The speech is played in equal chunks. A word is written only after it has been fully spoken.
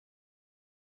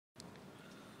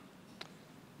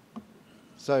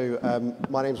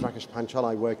My name is Rakesh Panchal.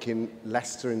 I work in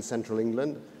Leicester in central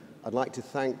England. I'd like to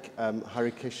thank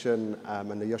Rakesh and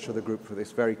the Yashoda Group for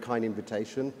this very kind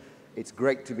invitation. It's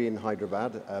great to be in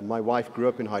Hyderabad. My wife grew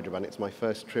up in Hyderabad. It's my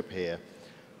first trip here.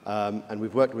 And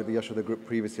we've worked with the Yashoda Group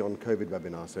previously on COVID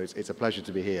webinars, so it's a pleasure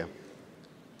to be here.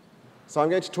 So I'm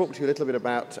going to talk to you a little bit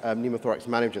about pneumothorax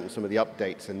management and some of the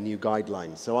updates and new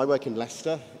guidelines. So I work in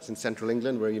Leicester. It's in central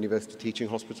England. We're a university teaching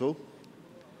hospital.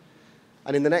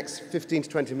 And in the next 15 to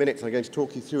 20 minutes, I'm going to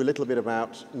talk you through a little bit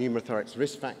about pneumothorax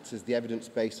risk factors, the evidence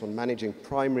base on managing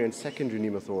primary and secondary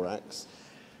pneumothorax,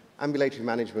 ambulatory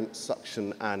management,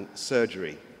 suction, and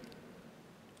surgery.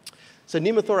 So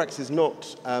pneumothorax is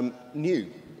not new.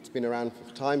 It's been around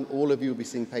for time. All of you will be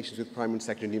seeing patients with primary and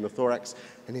secondary pneumothorax.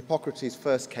 And Hippocrates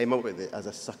first came up with it as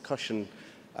a succussion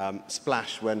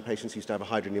splash when patients used to have a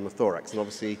hydropneumothorax. And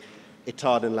obviously,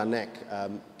 Itard and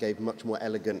Laennec gave much more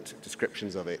elegant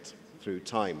descriptions of it through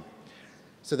time.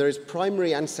 So there is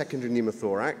primary and secondary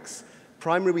pneumothorax.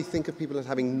 Primary, we think of people as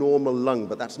having normal lung,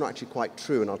 but that's not actually quite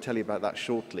true, and I'll tell you about that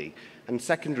shortly. And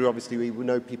secondary, obviously, we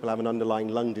know people have an underlying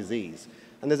lung disease.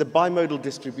 And there's a bimodal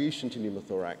distribution to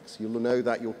pneumothorax. You'll know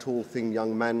that your tall, thin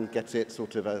young man gets it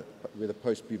sort of with a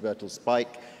post-pubertal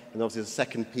spike, and obviously a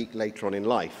second peak later on in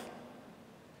life.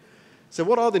 So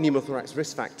what are the pneumothorax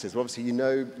risk factors? Well, obviously, you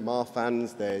know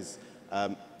Marfan's, there's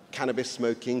cannabis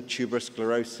smoking, tuberous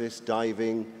sclerosis,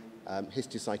 diving,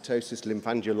 histiocytosis,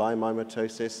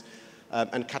 lymphangiolymomatosis,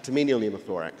 and catamenial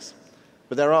pneumothorax.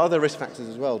 But there are other risk factors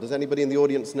as well. Does anybody in the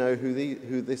audience know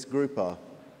who this group are?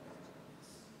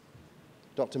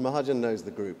 Dr. Mahajan knows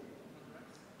the group.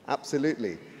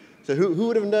 Absolutely. So who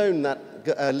would have known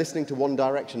that listening to One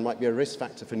Direction might be a risk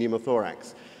factor for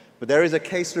pneumothorax? But there is a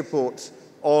case report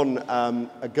on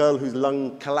a girl whose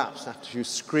lung collapsed after she was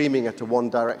screaming at a One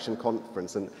Direction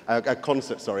conference and a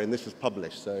concert, and this was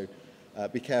published, so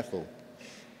be careful.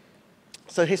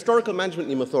 So historical management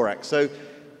pneumothorax. So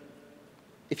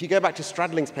if you go back to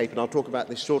Stradling's paper, and I'll talk about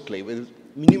this shortly,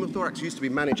 pneumothorax used to be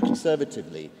managed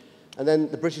conservatively, and then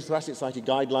the British Thoracic Society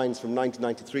guidelines from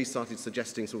 1993 started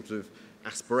suggesting sort of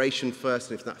aspiration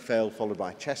first, and if that failed, followed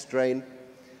by a chest drain.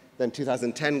 Then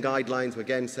 2010 guidelines were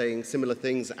again saying similar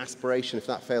things, aspiration, if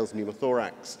that fails,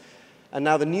 pneumothorax. And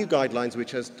now the new guidelines,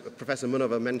 which as Professor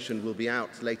Munawar mentioned will be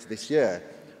out later this year,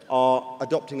 are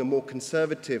adopting a more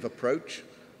conservative approach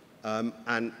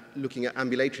and looking at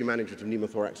ambulatory management of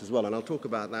pneumothorax as well, and I'll talk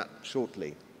about that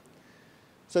shortly.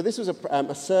 So this was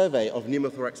a survey of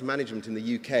pneumothorax management in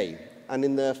the UK, and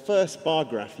in the first bar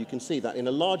graph you can see that in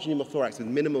a large pneumothorax with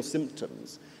minimal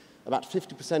symptoms, about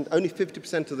 50%, only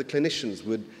 50% of the clinicians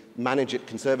would manage it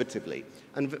conservatively.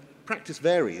 And practice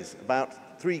varies.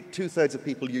 About two-thirds of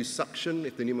people use suction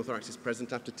if the pneumothorax is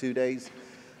present after 2 days.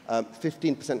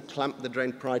 15% clamp the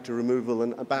drain prior to removal,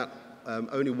 and about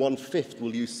only 1/5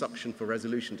 will use suction for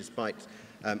resolution despite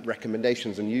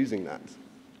recommendations on using that.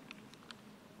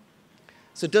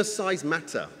 So does size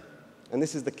matter? And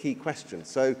this is the key question.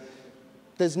 So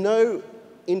there's no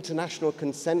international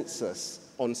consensus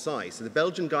on size. So the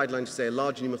Belgian guidelines say a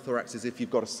large pneumothorax is if you've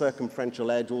got a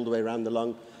circumferential edge all the way around the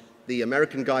lung. The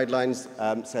American guidelines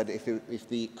said if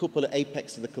the cupola,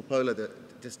 apex of the cupola, the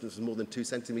distance was more than 2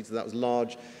 centimeters, that was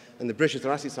large. And the British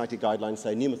Thoracic Society guidelines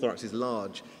say pneumothorax is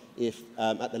large if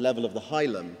at the level of the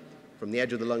hilum, from the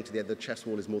edge of the lung to the edge of the chest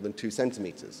wall, is more than 2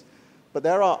 centimeters. But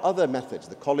there are other methods,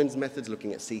 the Collins methods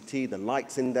looking at CT, the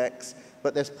Lights Index,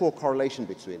 but there's poor correlation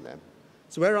between them.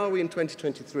 So where are we in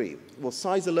 2023? Well,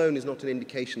 size alone is not an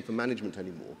indication for management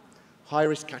anymore.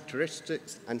 High-risk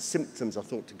characteristics and symptoms are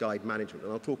thought to guide management,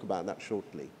 and I'll talk about that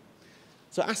shortly.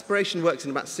 So aspiration works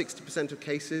in about 60% of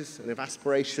cases, and if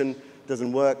aspiration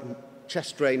doesn't work,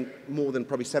 chest drain more than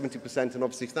probably 70%, and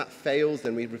obviously if that fails,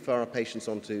 then we refer our patients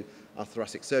on to our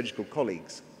thoracic surgical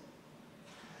colleagues.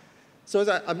 So as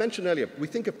I mentioned earlier, we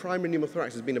think of primary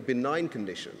pneumothorax as being a benign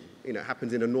condition. It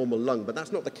happens in a normal lung, but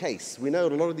that's not the case. We know a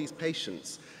lot of these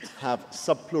patients have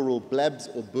subpleural blebs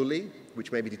or bullae,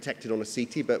 which may be detected on a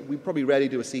CT, but we probably rarely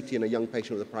do a CT in a young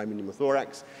patient with a primary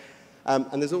pneumothorax.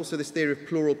 And there's also this theory of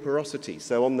pleural porosity.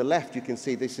 So on the left, you can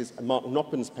see this is Mark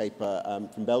Noppen's paper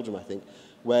from Belgium, I think,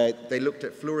 where they looked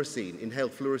at fluorescein,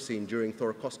 inhaled fluorescein during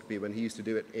thoracoscopy when he used to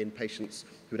do it in patients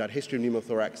who'd had history of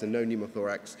pneumothorax and no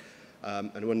pneumothorax,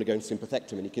 and were undergoing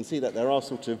sympathectomy. And you can see that there are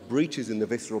sort of breaches in the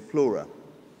visceral pleura.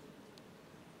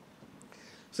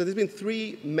 So there's been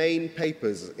 3 main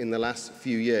papers in the last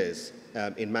few years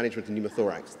in management of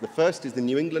pneumothorax. The first is the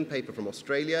New England paper from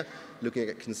Australia, looking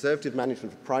at conservative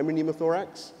management of primary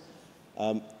pneumothorax.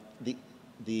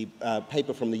 The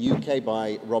paper from the UK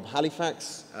by Rob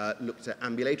Halifax looked at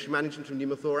ambulatory management of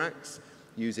pneumothorax.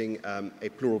 using a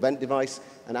pleural vent device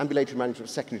and ambulatory management of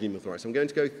secondary pneumothorax. I'm going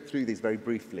to go through these very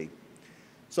briefly.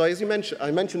 So as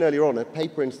I mentioned earlier on, a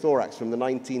paper in thorax from the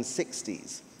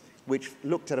 1960s, which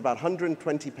looked at about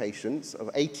 120 patients. Of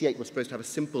 88 were supposed to have a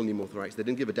simple pneumothorax. They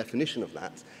didn't give a definition of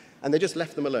that, and they just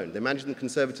left them alone. They managed them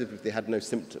conservatively if they had no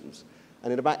symptoms.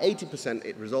 And in about 80%,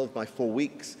 it resolved by 4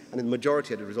 weeks, and in the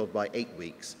majority, it resolved by 8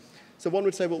 weeks. So one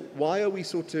would say, well, why are we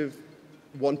sort of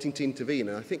wanting to intervene?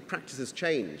 And I think practice has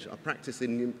changed. Our practice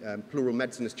in pleural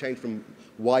medicine has changed from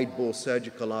wide-bore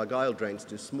surgical Argyle drains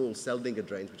to small Seldinger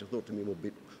drains, which are thought to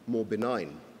be more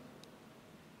benign.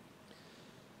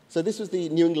 So this was the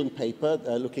New England paper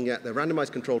looking at the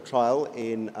randomized controlled trial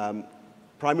in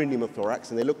primary pneumothorax,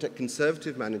 and they looked at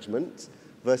conservative management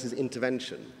versus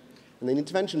intervention. And the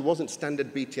intervention wasn't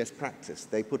standard BTS practice.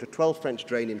 They put a 12 French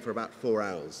drain in for about 4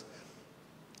 hours.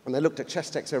 And they looked at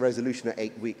chest X-ray resolution at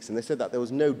 8 weeks, and they said that there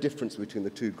was no difference between the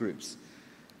two groups.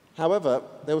 However,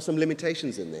 there were some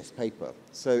limitations in this paper.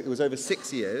 So it was over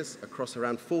 6 years across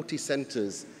around 40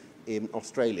 centers in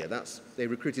Australia. They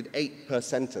recruited 8 per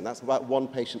center, and that's about 1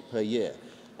 patient per year.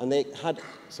 And they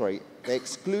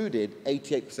excluded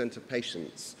 88% of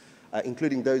patients,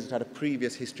 including those that had a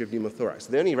previous history of pneumothorax.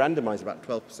 So they only randomized about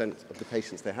 12% of the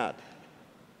patients they had.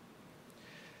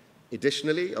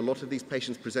 Additionally, a lot of these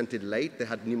patients presented late. They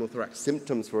had pneumothorax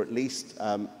symptoms for at least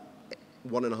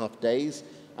 1.5 days,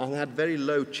 and had very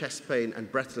low chest pain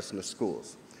and breathlessness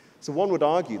scores. So one would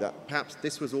argue that perhaps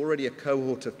this was already a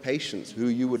cohort of patients who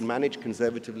you would manage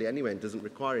conservatively anyway and doesn't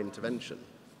require intervention.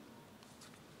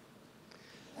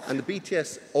 And the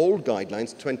BTS old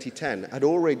guidelines, 2010, had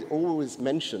always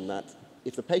mentioned that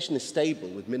if the patient is stable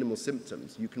with minimal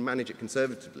symptoms, you can manage it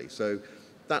conservatively. So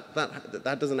that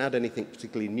doesn't add anything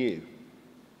particularly new.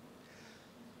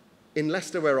 In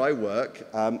Leicester, where I work,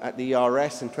 at the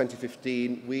ERS in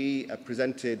 2015, we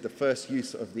presented the first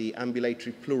use of the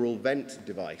ambulatory pleural vent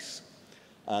device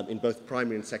in both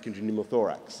primary and secondary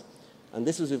pneumothorax. And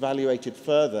this was evaluated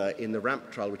further in the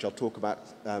RAMP trial, which I'll talk about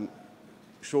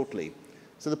shortly.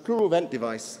 So the pleural vent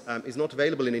device is not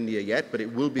available in India yet, but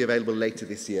it will be available later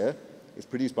this year. It's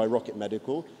produced by Rocket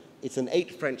Medical. It's an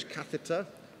 8 French catheter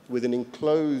with an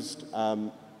enclosed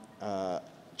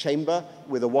chamber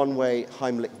with a one-way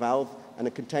Heimlich valve and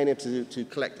a container to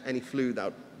collect any fluid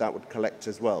that would collect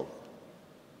as well.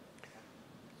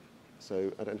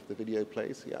 So I don't know if the video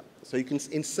plays. Yeah. So you can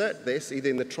insert this either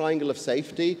in the triangle of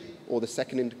safety or the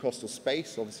second intercostal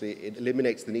space. Obviously, it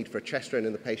eliminates the need for a chest drain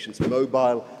and the patient's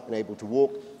mobile and able to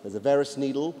walk. There's a Verus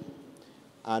needle,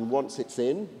 and once it's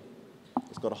in,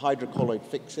 it's got a hydrocolloid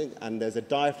fixing, and there's a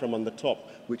diaphragm on the top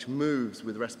which moves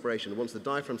with respiration. Once the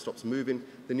diaphragm stops moving,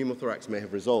 the pneumothorax may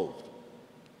have resolved.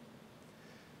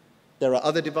 There are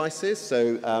other devices.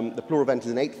 So the pleural vent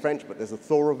is an 8 French, but there's a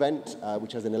thoravent,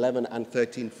 which has an 11 and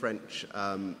 13 French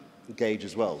gauge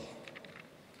as well.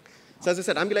 So as I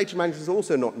said, ambulatory management is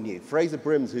also not new. Fraser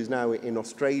Brims, who's now in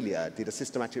Australia, did a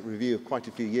systematic review quite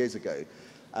a few years ago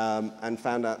and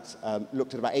found out,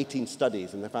 looked at about 18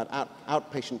 studies, and they found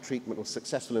outpatient treatment was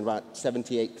successful in about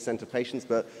 78% of patients,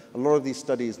 but a lot of these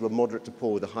studies were moderate to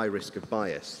poor with a high risk of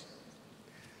bias.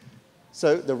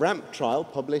 So the RAMP trial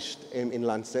published in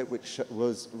Lancet, which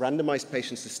was randomized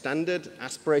patients to standard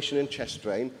aspiration and chest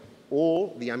drain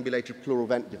or the ambulatory pleural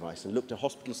vent device, and looked at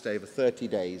hospital stay over 30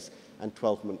 days and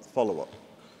 12-month follow-up.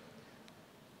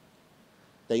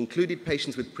 They included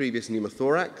patients with previous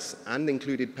pneumothorax and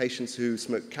included patients who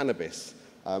smoked cannabis,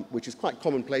 which is quite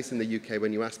commonplace in the UK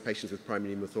when you ask patients with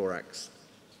primary pneumothorax.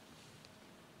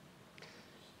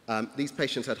 These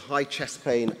patients had high chest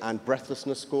pain and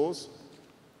breathlessness scores.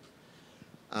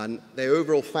 And they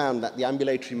overall found that the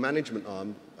ambulatory management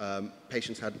arm,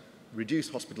 patients had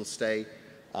reduced hospital stay,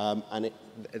 and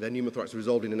their pneumothorax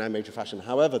resolved in an ambulatory fashion.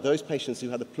 However, those patients who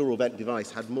had the pleural vent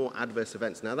device had more adverse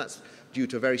events. Now, that's due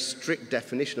to a very strict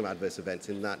definition of adverse events,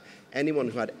 in that anyone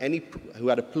who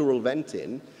had a pleural vent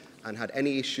in and had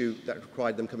any issue that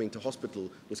required them coming to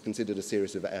hospital was considered a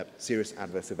serious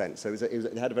adverse event. So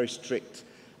it had a very strict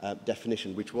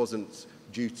definition, which wasn't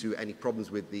due to any problems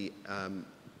with the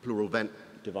pleural vent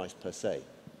device per se.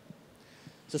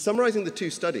 So summarizing the two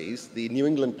studies, the New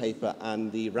England paper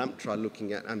and the RAMP trial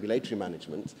looking at ambulatory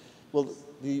management, well,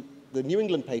 the New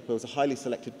England paper was a highly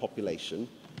selected population.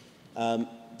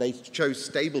 They chose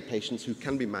stable patients who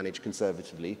can be managed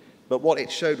conservatively, but what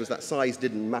it showed was that size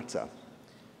didn't matter.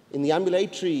 In the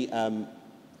ambulatory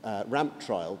RAMP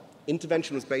trial,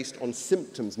 intervention was based on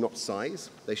symptoms, not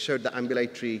size. They showed that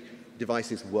ambulatory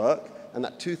devices work and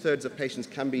that 2/3 of patients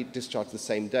can be discharged the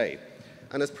same day.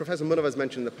 And as Professor Munawar has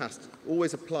mentioned in the past,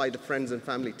 always apply the friends and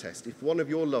family test. If one of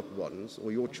your loved ones,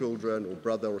 or your children, or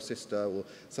brother or sister, or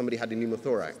somebody had a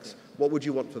pneumothorax, what would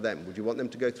you want for them? Would you want them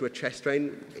to go through a chest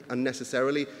drain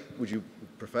unnecessarily? Would you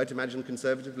prefer to manage them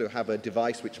conservatively, or have a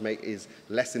device which is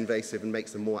less invasive and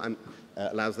makes them more,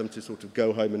 allows them to sort of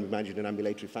go home and manage in an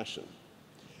ambulatory fashion?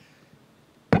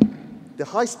 The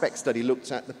high-spec study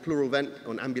looked at the pleural vent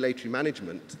on ambulatory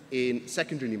management in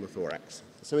secondary pneumothorax.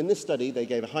 So in this study, they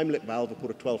gave a Heimlich valve and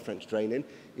put a 12 French drain in.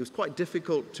 It was quite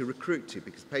difficult to recruit to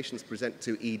because patients present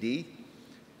to ED,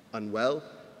 unwell,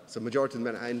 so majority of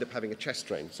them end up having a chest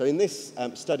drain. So in this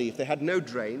study, if they had no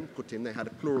drain put in, they had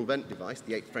a pleural vent device,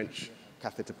 the 8 French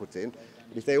catheter put in.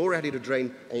 But if they already had a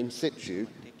drain in situ,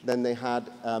 then they had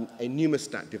a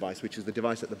pneumostat device, which is the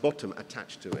device at the bottom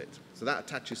attached to it. So that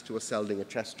attaches to a Selding, a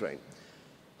chest drain.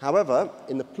 However,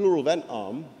 in the pleural vent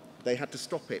arm, they had to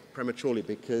stop it prematurely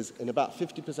because in about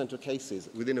 50% of cases,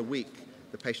 within a week,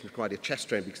 the patient required a chest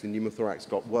drain because the pneumothorax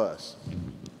got worse.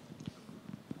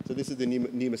 So this is the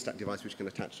pneumostat device which can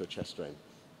attach to a chest drain.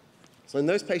 So in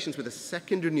those patients with a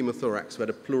secondary pneumothorax who had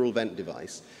a pleural vent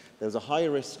device, there was a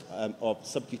higher risk of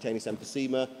subcutaneous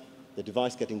emphysema, the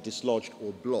device getting dislodged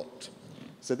or blocked.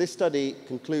 So this study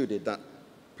concluded that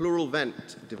pleural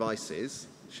vent devices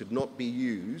should not be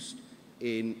used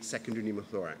in secondary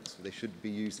pneumothorax. They should be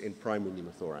used in primary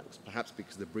pneumothorax, perhaps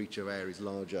because the breach of air is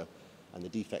larger and the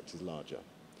defect is larger.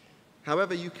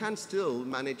 However, you can still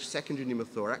manage secondary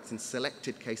pneumothorax in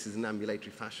selected cases in ambulatory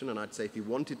fashion, and I'd say if you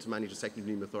wanted to manage a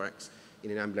secondary pneumothorax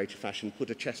in an ambulatory fashion, put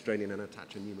a chest drain in and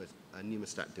attach a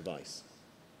pneumostat device.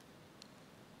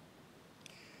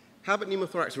 How about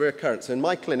pneumothorax recurrence? So in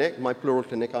my clinic, my pleural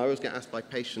clinic, I always get asked by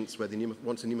patients whether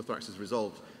once a pneumothorax is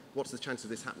resolved, what's the chance of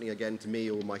this happening again to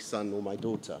me or my son or my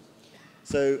daughter?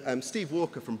 So Steve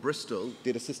Walker from Bristol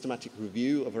did a systematic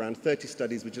review of around 30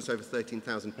 studies with just over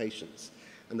 13,000 patients.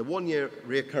 And the one-year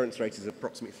reoccurrence rate is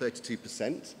approximately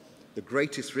 32%. The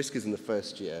greatest risk is in the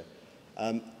first year.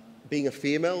 Being a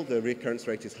female, the reoccurrence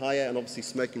rate is higher, and obviously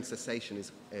smoking cessation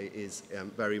is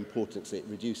very important, so it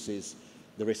reduces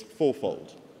the risk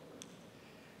fourfold.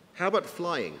 How about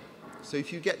flying? So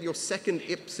if you get your second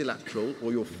ipsilateral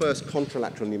or your first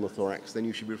contralateral pneumothorax, then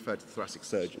you should be referred to thoracic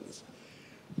surgeons.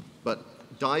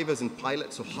 But divers and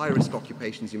pilots or high-risk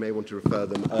occupations, you may want to refer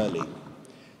them early.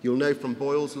 You'll know from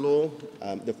Boyle's law,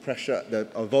 as the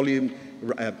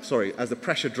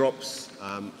pressure drops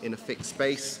in a fixed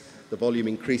space, the volume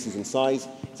increases in size.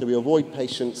 So we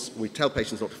tell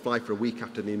patients not to fly for a week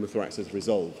after the pneumothorax is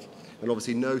resolved. And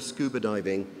obviously no scuba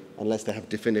diving unless they have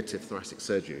definitive thoracic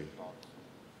surgery.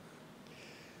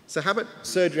 So how about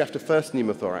surgery after first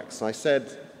pneumothorax?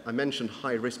 I mentioned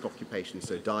high-risk occupations,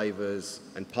 so divers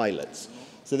and pilots.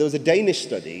 So there was a Danish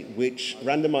study which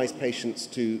randomized patients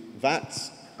to VATS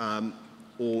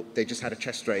or they just had a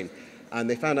chest drain. And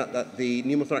they found out that the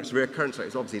pneumothorax recurrence rate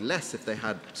is obviously less if they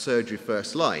had surgery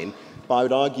first line, but I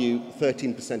would argue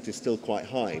 13% is still quite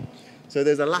high. So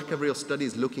there's a lack of real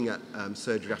studies looking at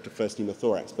surgery after first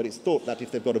pneumothorax, but it's thought that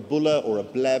if they've got a bulla or a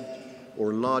bleb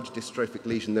or a large dystrophic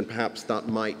lesion, then perhaps that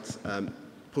might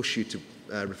push you to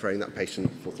referring that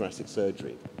patient for thoracic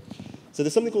surgery. So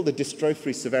there's something called the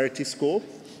dystrophy severity score,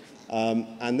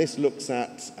 and this looks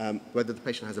at whether the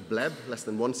patient has a bleb less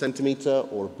than 1 centimeter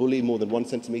or a bully more than 1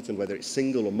 centimeter, and whether it's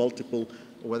single or multiple,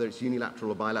 or whether it's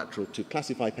unilateral or bilateral, to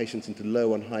classify patients into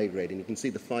low and high grade. And you can see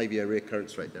the 5-year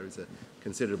recurrence rate. There is a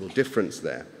considerable difference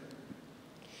there.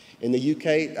 In the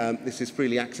UK, this is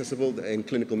freely accessible. In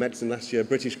clinical medicine last year, a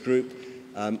British group,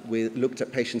 we looked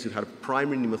at patients who had a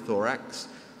primary pneumothorax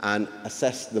and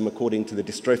assessed them according to the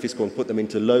dystrophy score and put them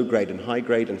into low grade and high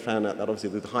grade, and found out that obviously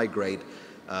with the high grade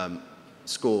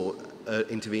score,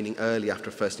 intervening early after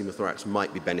first pneumothorax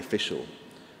might be beneficial.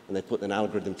 And they put an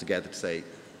algorithm together to say,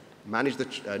 manage the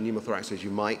pneumothorax as you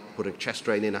might, put a chest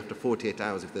drain in after 48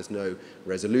 hours if there's no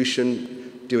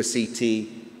resolution, do a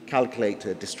CT, calculate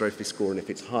a dystrophy score, and if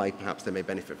it's high, perhaps they may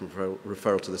benefit from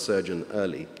referral to the surgeon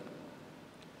early.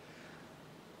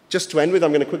 Just to end with,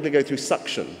 I'm going to quickly go through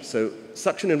suction. So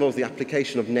suction involves the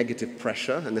application of negative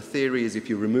pressure, and the theory is if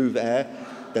you remove air,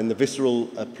 then the visceral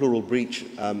pleural breach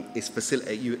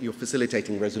you're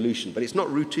facilitating resolution. But it's not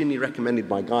routinely recommended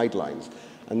by guidelines.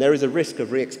 And there is a risk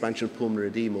of re-expansion of pulmonary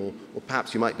edema, or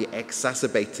perhaps you might be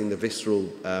exacerbating the visceral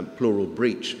pleural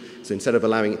breach. So instead of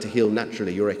allowing it to heal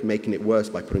naturally, you're making it worse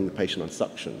by putting the patient on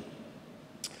suction.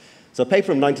 So a paper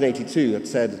from 1982 that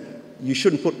said you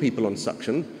shouldn't put people on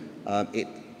suction. It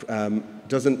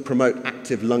doesn't promote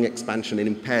active lung expansion. It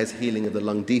impairs healing of the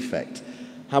lung defect.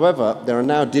 However, there are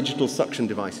now digital suction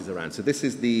devices around. So this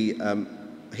is the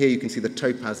Here you can see the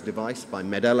Topaz device by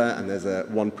Medela, and there's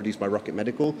one produced by Rocket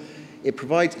Medical. It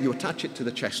provides, you attach it to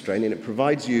the chest drain, and it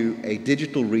provides you a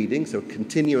digital reading, so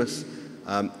continuous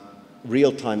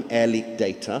real-time air leak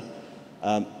data.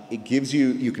 It gives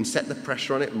you, you can set the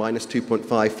pressure on it, minus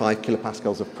 2.5, 5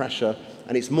 kilopascals of pressure,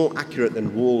 and it's more accurate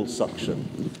than wall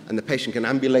suction. And the patient can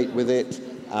ambulate with it,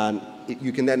 and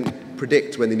you can then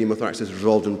predict when the pneumothorax is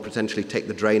resolved and potentially take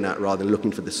the drain out rather than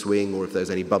looking for the swing or if there's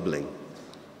any bubbling.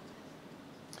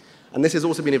 And this has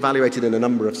also been evaluated in a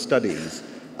number of studies,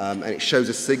 and it shows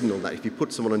a signal that if you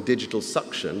put someone on digital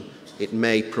suction, it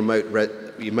may promote,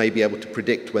 you may be able to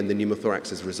predict when the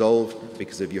pneumothorax is resolved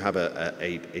because if you have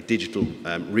a digital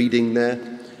reading there.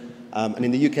 And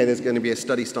in the UK, there's going to be a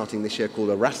study starting this year called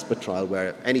a RASPA trial,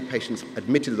 where any patients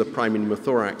admitted with a primary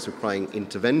pneumothorax requiring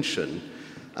intervention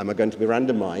are going to be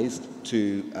randomized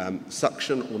to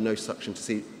suction or no suction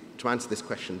to answer this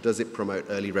question, does it promote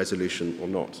early resolution or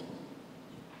not?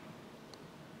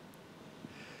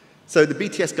 So the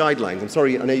BTS guidelines, I'm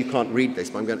sorry, I know you can't read this,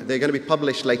 but they're going to be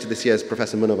published later this year, as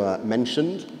Professor Munawar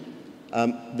mentioned.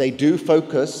 They do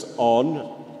focus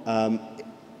on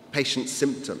patient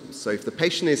symptoms. So if the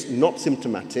patient is not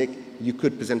symptomatic, you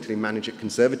could potentially manage it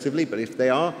conservatively, but if they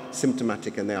are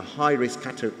symptomatic and they are high-risk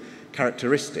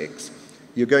characteristics,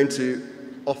 you're going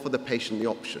to offer the patient the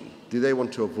option. Do they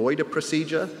want to avoid a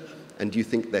procedure, and do you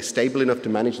think they're stable enough to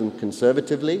manage them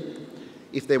conservatively?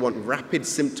 If they want rapid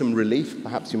symptom relief,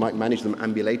 perhaps you might manage them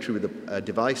ambulatory with a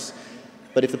device.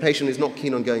 But if the patient is not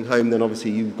keen on going home, then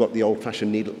obviously you've got the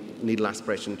old-fashioned needle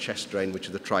aspiration chest drain, which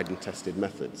are the tried and tested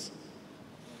methods.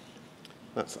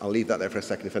 I'll leave that there for a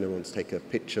second if anyone wants to take a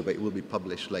picture, but it will be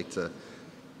published later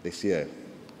this year.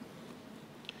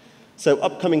 So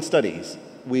upcoming studies.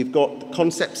 We've got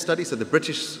concept studies, so the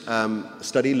British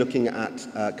study looking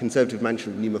at conservative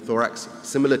management of pneumothorax,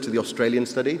 similar to the Australian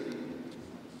study.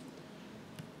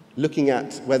 Looking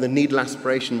at whether needle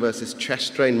aspiration versus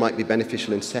chest drain might be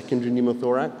beneficial in secondary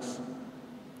pneumothorax.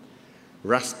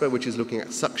 RASPA, which is looking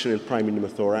at suction in primary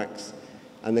pneumothorax.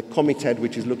 And the COMITED,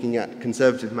 which is looking at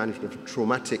conservative management of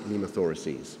traumatic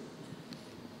pneumothoraces.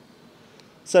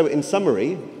 So in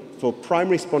summary, for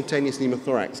primary spontaneous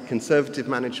pneumothorax, conservative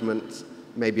management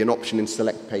may be an option in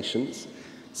select patients.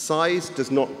 Size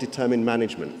does not determine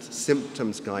management.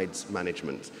 Symptoms guides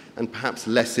management, and perhaps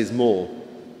less is more.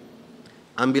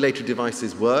 Ambulatory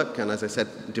devices work, and as I said,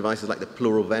 devices like the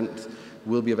pleural vent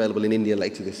will be available in India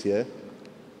later this year.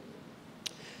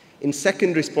 In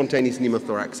secondary spontaneous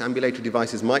pneumothorax, ambulatory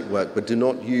devices might work, but do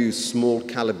not use small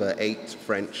caliber 8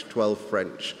 French or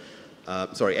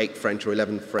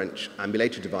 11 French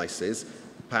ambulatory devices.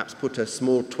 Perhaps put a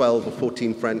small 12 or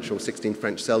 14 French or 16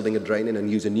 French Seldinger drain in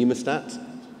and use a pneumostat.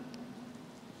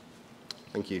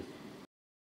 Thank you.